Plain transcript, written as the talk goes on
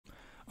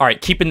All right,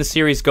 keeping the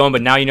series going,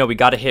 but now you know we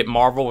got to hit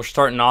Marvel. We're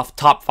starting off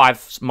top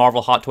 5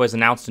 Marvel Hot Toys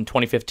announced in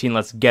 2015.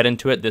 Let's get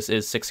into it. This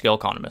is 6 Scale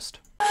Economist.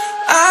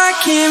 I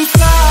can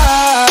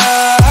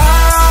fly.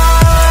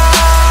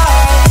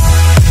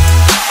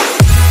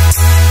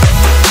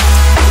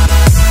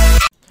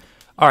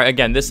 All right,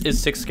 again, this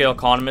is 6 Scale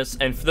Economist,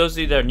 and for those of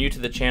you that are new to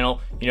the channel,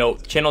 you know,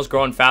 channel's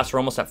growing fast. We're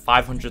almost at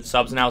 500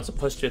 subs now. It's a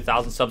push to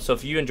 1,000 subs. So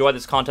if you enjoy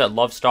this content,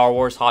 love Star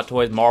Wars, Hot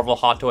Toys, Marvel,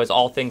 Hot Toys,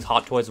 all things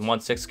Hot Toys in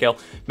 1/6 scale,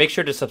 make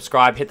sure to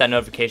subscribe, hit that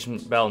notification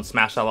bell, and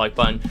smash that like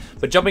button.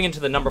 But jumping into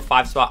the number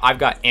 5 spot, I've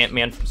got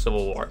Ant-Man from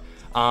Civil War.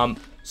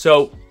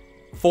 So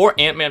for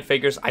Ant-Man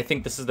figures, I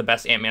think this is the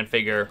best Ant-Man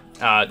figure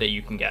that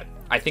you can get.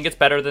 I think it's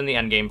better than the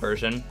Endgame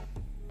version,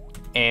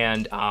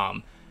 and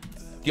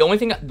the only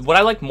thing, what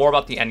I like more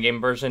about the Endgame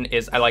version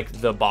is I like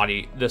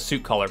the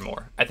suit color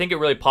more. I think it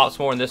really pops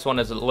more, and this one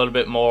is a little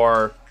bit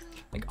more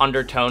like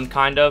undertone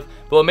kind of.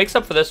 But what makes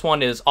up for this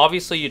one is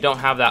obviously you don't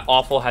have that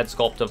awful head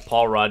sculpt of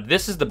Paul Rudd.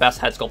 This is the best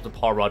head sculpt of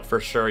Paul Rudd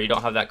for sure. You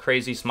don't have that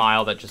crazy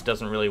smile that just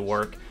doesn't really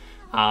work.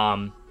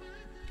 And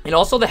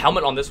also the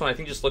helmet on this one I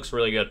think just looks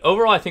really good.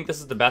 Overall, I think this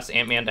is the best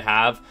Ant-Man to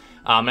have.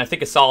 And I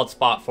think a solid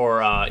spot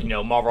for you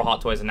know, Marvel Hot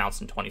Toys announced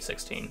in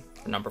 2016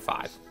 for number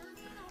 5.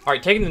 All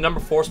right, taking the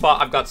number 4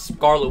 spot, I've got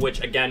Scarlet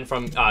Witch again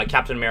from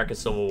Captain America: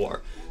 Civil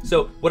War.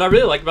 So what I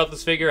really like about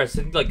this figure, I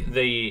think like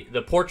the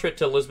portrait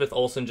to Elizabeth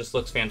Olsen just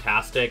looks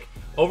fantastic.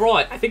 Overall,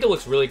 I think it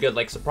looks really good.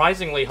 Like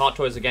surprisingly, Hot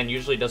Toys again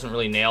usually doesn't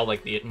really nail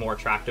like the more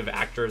attractive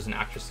actors and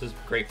actresses.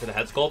 Great for the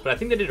head sculpt, but I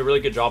think they did a really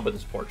good job with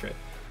this portrait.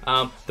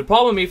 The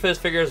problem with me for this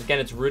figure is again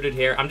it's rooted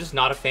hair. I'm just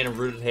not a fan of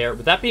rooted hair.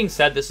 With that being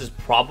said, this is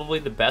probably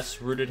the best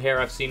rooted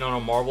hair I've seen on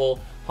a Marvel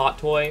Hot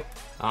Toy.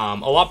 A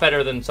lot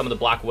better than some of the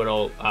Black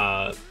Widow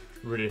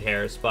rooted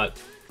hairs, but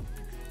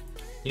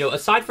you know,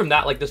 aside from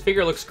that, like this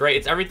figure looks great.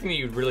 It's everything that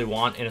you'd really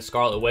want in a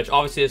Scarlet Witch.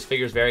 Obviously this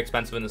figure is very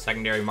expensive in the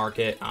secondary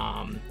market.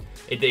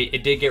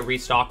 It did get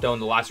restocked though in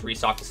the last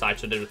restock the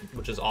Sideshow did,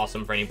 which is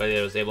awesome for anybody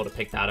that was able to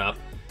pick that up.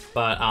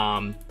 But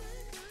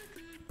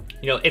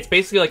you know, it's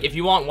basically like if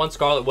you want one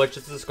Scarlet Witch,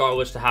 this is a Scarlet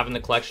Witch to have in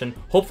the collection.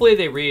 Hopefully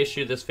they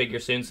reissue this figure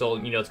soon, so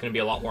you know it's going to be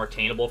a lot more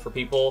attainable for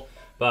people.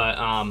 But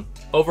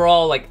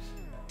overall, like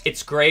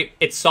it's great.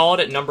 It's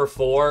solid at number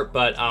 4,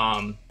 but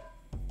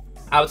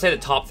I would say the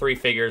top 3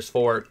 figures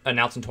for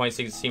announced in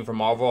 2016 for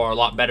Marvel are a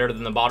lot better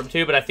than the bottom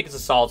 2, but I think it's a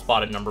solid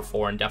spot at number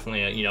 4 and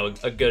definitely you know,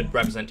 a good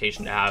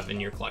representation to have in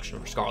your collection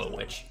for Scarlet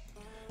Witch.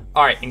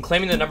 All right, and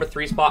claiming the number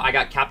 3 spot, I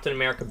got Captain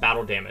America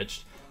Battle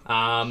Damaged.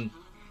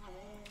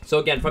 So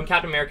again, from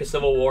Captain America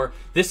Civil War,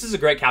 this is a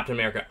great Captain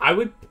America. I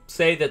would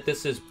say that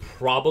this is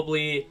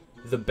probably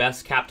the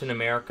best Captain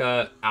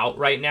America out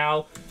right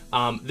now.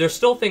 There's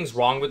still things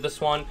wrong with this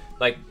one.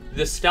 Like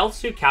the stealth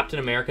suit Captain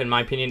America, in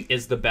my opinion,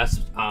 is the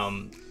best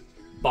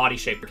body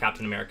shape for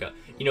Captain America.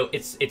 You know,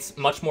 it's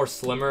much more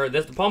slimmer.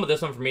 The problem with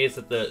this one for me is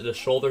that the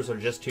shoulders are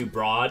just too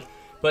broad.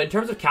 But in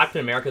terms of Captain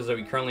Americas that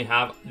we currently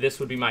have, this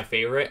would be my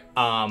favorite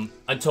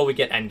until we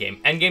get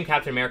Endgame. Endgame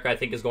Captain America, I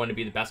think, is going to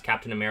be the best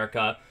Captain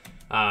America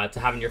to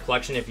have in your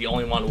collection. If you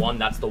only want one,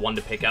 that's the one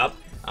to pick up.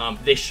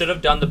 They should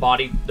have done the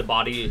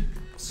body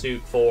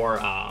suit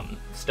for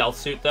stealth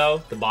suit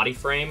though, the body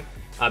frame.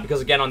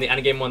 Because again, on the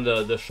Endgame one,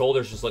 the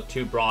shoulders just look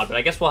too broad. But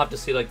I guess we'll have to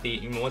see, like,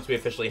 once we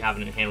officially have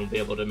it in hand, we'll be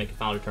able to make a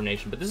final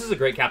determination. But this is a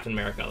great Captain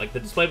America. Like, the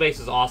display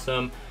base is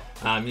awesome.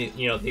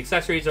 You know, the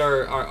accessories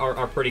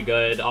are pretty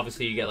good.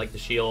 Obviously, you get, like, the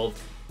shield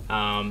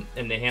and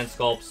the hand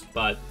sculpts.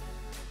 But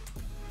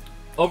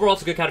overall,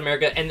 it's a good Captain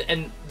America.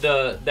 And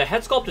the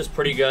head sculpt is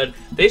pretty good.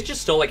 They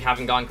just still, like,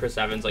 haven't gotten Chris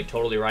Evans, like,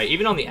 totally right.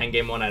 Even on the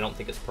Endgame one, I don't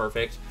think it's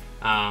perfect.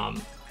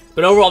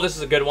 But overall, this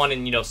is a good one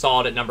and, you know,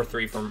 solid at number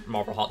 3 for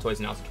Marvel Hot Toys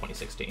announced in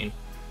 2016.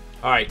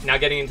 All right, now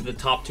getting into the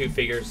top 2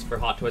 figures for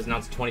Hot Toys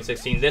announced in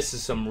 2016. This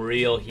is some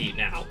real heat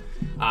now.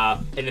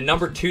 In the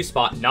number 2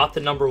 spot, not the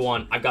number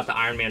 1, I've got the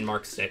Iron Man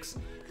Mark 6.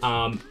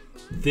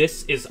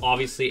 This is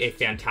obviously a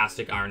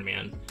fantastic Iron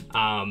Man.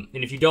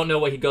 And if you don't know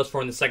what he goes for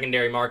in the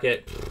secondary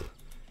market,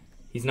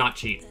 he's not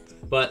cheap.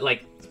 But,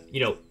 like, you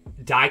know,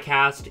 die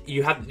cast,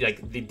 you have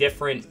like the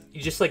different,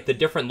 the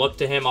different look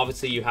to him.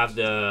 Obviously you have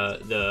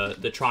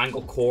the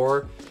triangle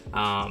core, you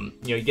know,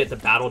 you get the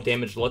battle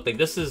damage look. Like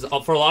this is,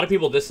 for a lot of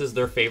people, this is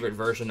their favorite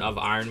version of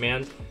Iron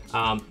Man.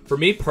 For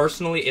me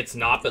personally, it's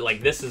not, but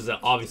like this is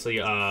obviously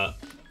you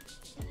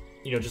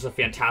know, just a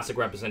fantastic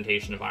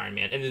representation of Iron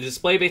Man. And the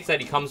display base that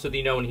he comes with,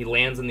 you know, when he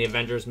lands in the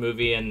Avengers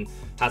movie and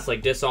has to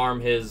like disarm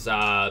his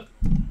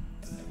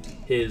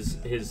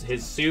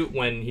suit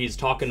when he's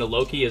talking to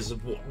Loki is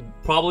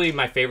probably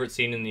my favorite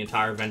scene in the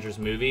entire Avengers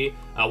movie.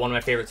 One of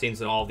my favorite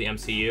scenes in all of the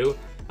MCU.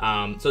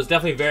 So it's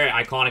definitely very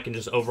iconic and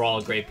just overall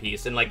a great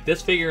piece. And like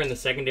this figure in the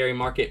secondary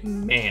market,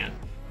 man,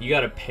 you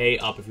gotta pay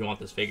up if you want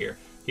this figure.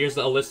 Here's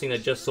a listing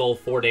that just sold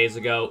 4 days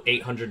ago,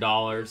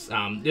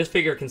 $800. This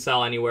figure can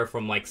sell anywhere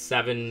from like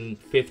 $750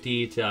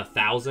 to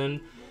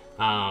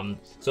 $1,000.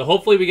 So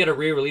hopefully we get a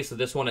re-release of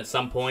this one at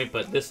some point,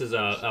 but this is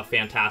a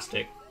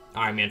fantastic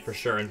Iron Man for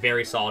sure, and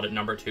very solid at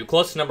number 2.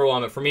 Close to number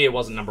 1, but for me it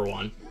wasn't number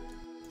 1.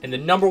 And the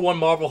number 1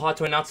 Marvel Hot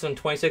Toy announced in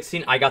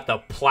 2016, I got the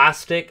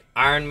plastic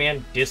Iron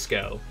Man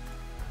Disco.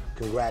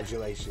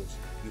 Congratulations,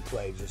 you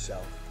played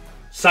yourself.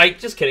 Psych,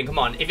 just kidding, come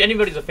on. If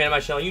anybody's a fan of my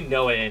channel, you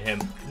know it ain't him.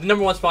 The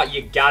number one spot,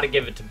 you gotta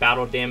give it to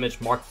Battle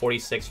Damage Mark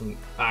 46 from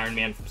Iron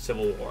Man from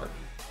Civil War.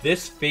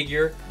 This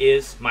figure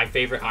is my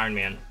favorite Iron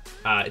Man.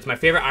 It's my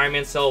favorite Iron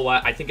Man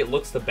silhouette. I think it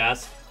looks the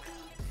best.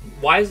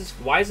 Why is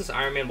this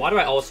Iron Man? Why do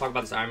I always talk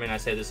about this Iron Man? I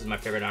say this is my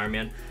favorite Iron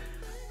Man.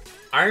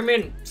 Iron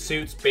Man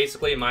suits,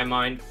 basically, in my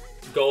mind,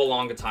 go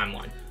along a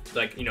timeline.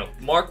 Like, you know,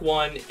 Mark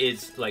 1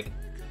 is, like,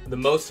 the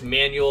most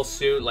manual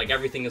suit. Like,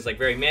 everything is, like,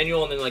 very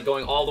manual. And then, like,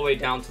 going all the way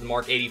down to the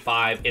Mark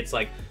 85, it's,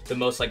 like, the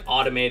most, like,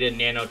 automated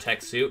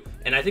nanotech suit.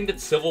 And I think that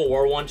Civil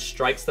War 1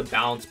 strikes the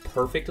balance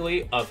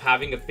perfectly of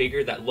having a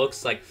figure that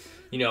looks, like,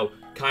 you know,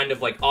 kind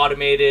of, like,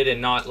 automated and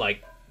not,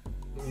 like,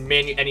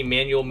 any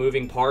manual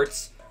moving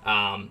parts.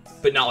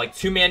 But not like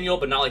too manual,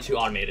 but not like too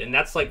automated, and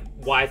that's like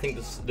why I think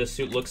this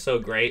suit looks so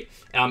great.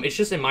 It's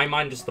just, in my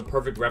mind, just the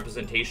perfect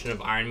representation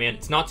of Iron Man.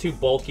 It's not too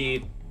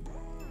bulky,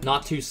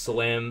 not too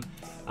slim.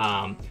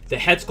 The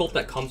head sculpt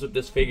that comes with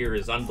this figure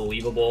is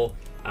unbelievable.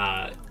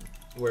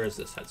 Where is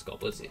this head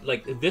sculpt? Let's see.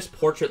 Like, this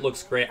portrait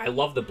looks great. I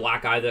love the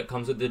black eye that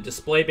comes with the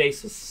display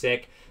base is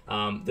sick.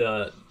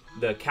 The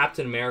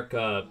Captain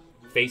America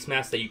face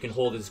mask that you can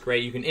hold is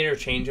great. You can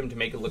interchange them to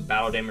make it look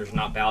battle damage or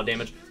not battle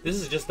damage. This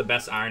is just the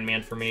best Iron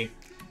Man for me.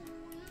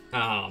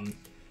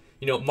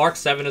 You know, Mark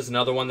 7 is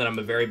another one that I'm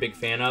a very big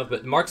fan of,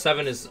 but Mark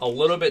 7 is a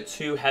little bit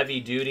too heavy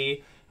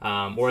duty,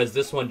 whereas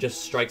this one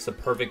just strikes a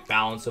perfect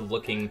balance of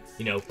looking,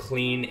 you know,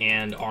 clean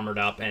and armored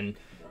up. And,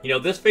 you know,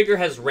 this figure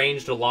has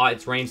ranged a lot.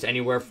 It's ranged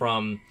anywhere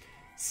from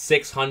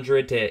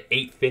 600 to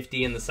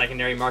 850 in the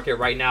secondary market.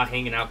 Right now,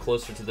 hanging out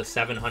closer to the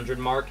 700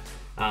 mark.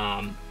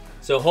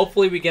 So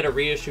hopefully we get a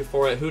reissue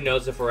for it. Who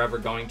knows if we're ever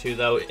going to,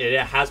 though. It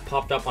has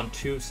popped up on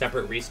 2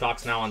 separate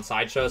restocks now on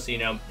Sideshow, so, you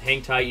know,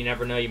 hang tight. You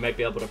never know. You might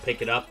be able to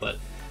pick it up. But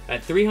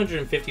at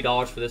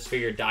 $350 for this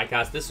figure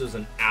diecast, this was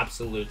an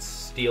absolute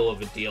steal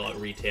of a deal at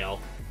retail.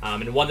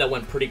 And one that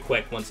went pretty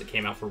quick once it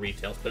came out for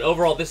retails. But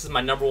overall, this is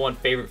my #1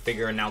 favorite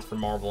figure announced for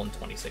Marvel in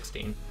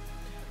 2016.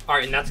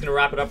 Alright, and that's going to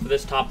wrap it up for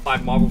this top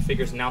 5 Marvel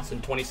figures announced in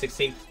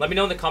 2016. Let me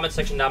know in the comment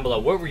section down below,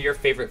 what were your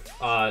favorite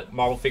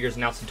Marvel figures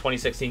announced in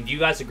 2016? Do you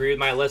guys agree with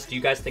my list? Do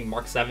you guys think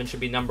Mark 7 should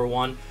be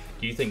 #1?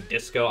 Do you think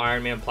Disco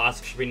Iron Man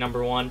Plastic should be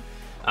 #1?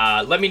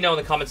 Let me know in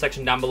the comment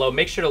section down below.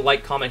 Make sure to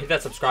like, comment, hit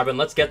that subscribe button.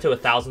 Let's get to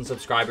 1,000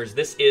 subscribers.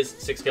 This is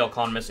 6 Scale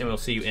Economist, and we'll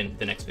see you in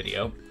the next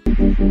video.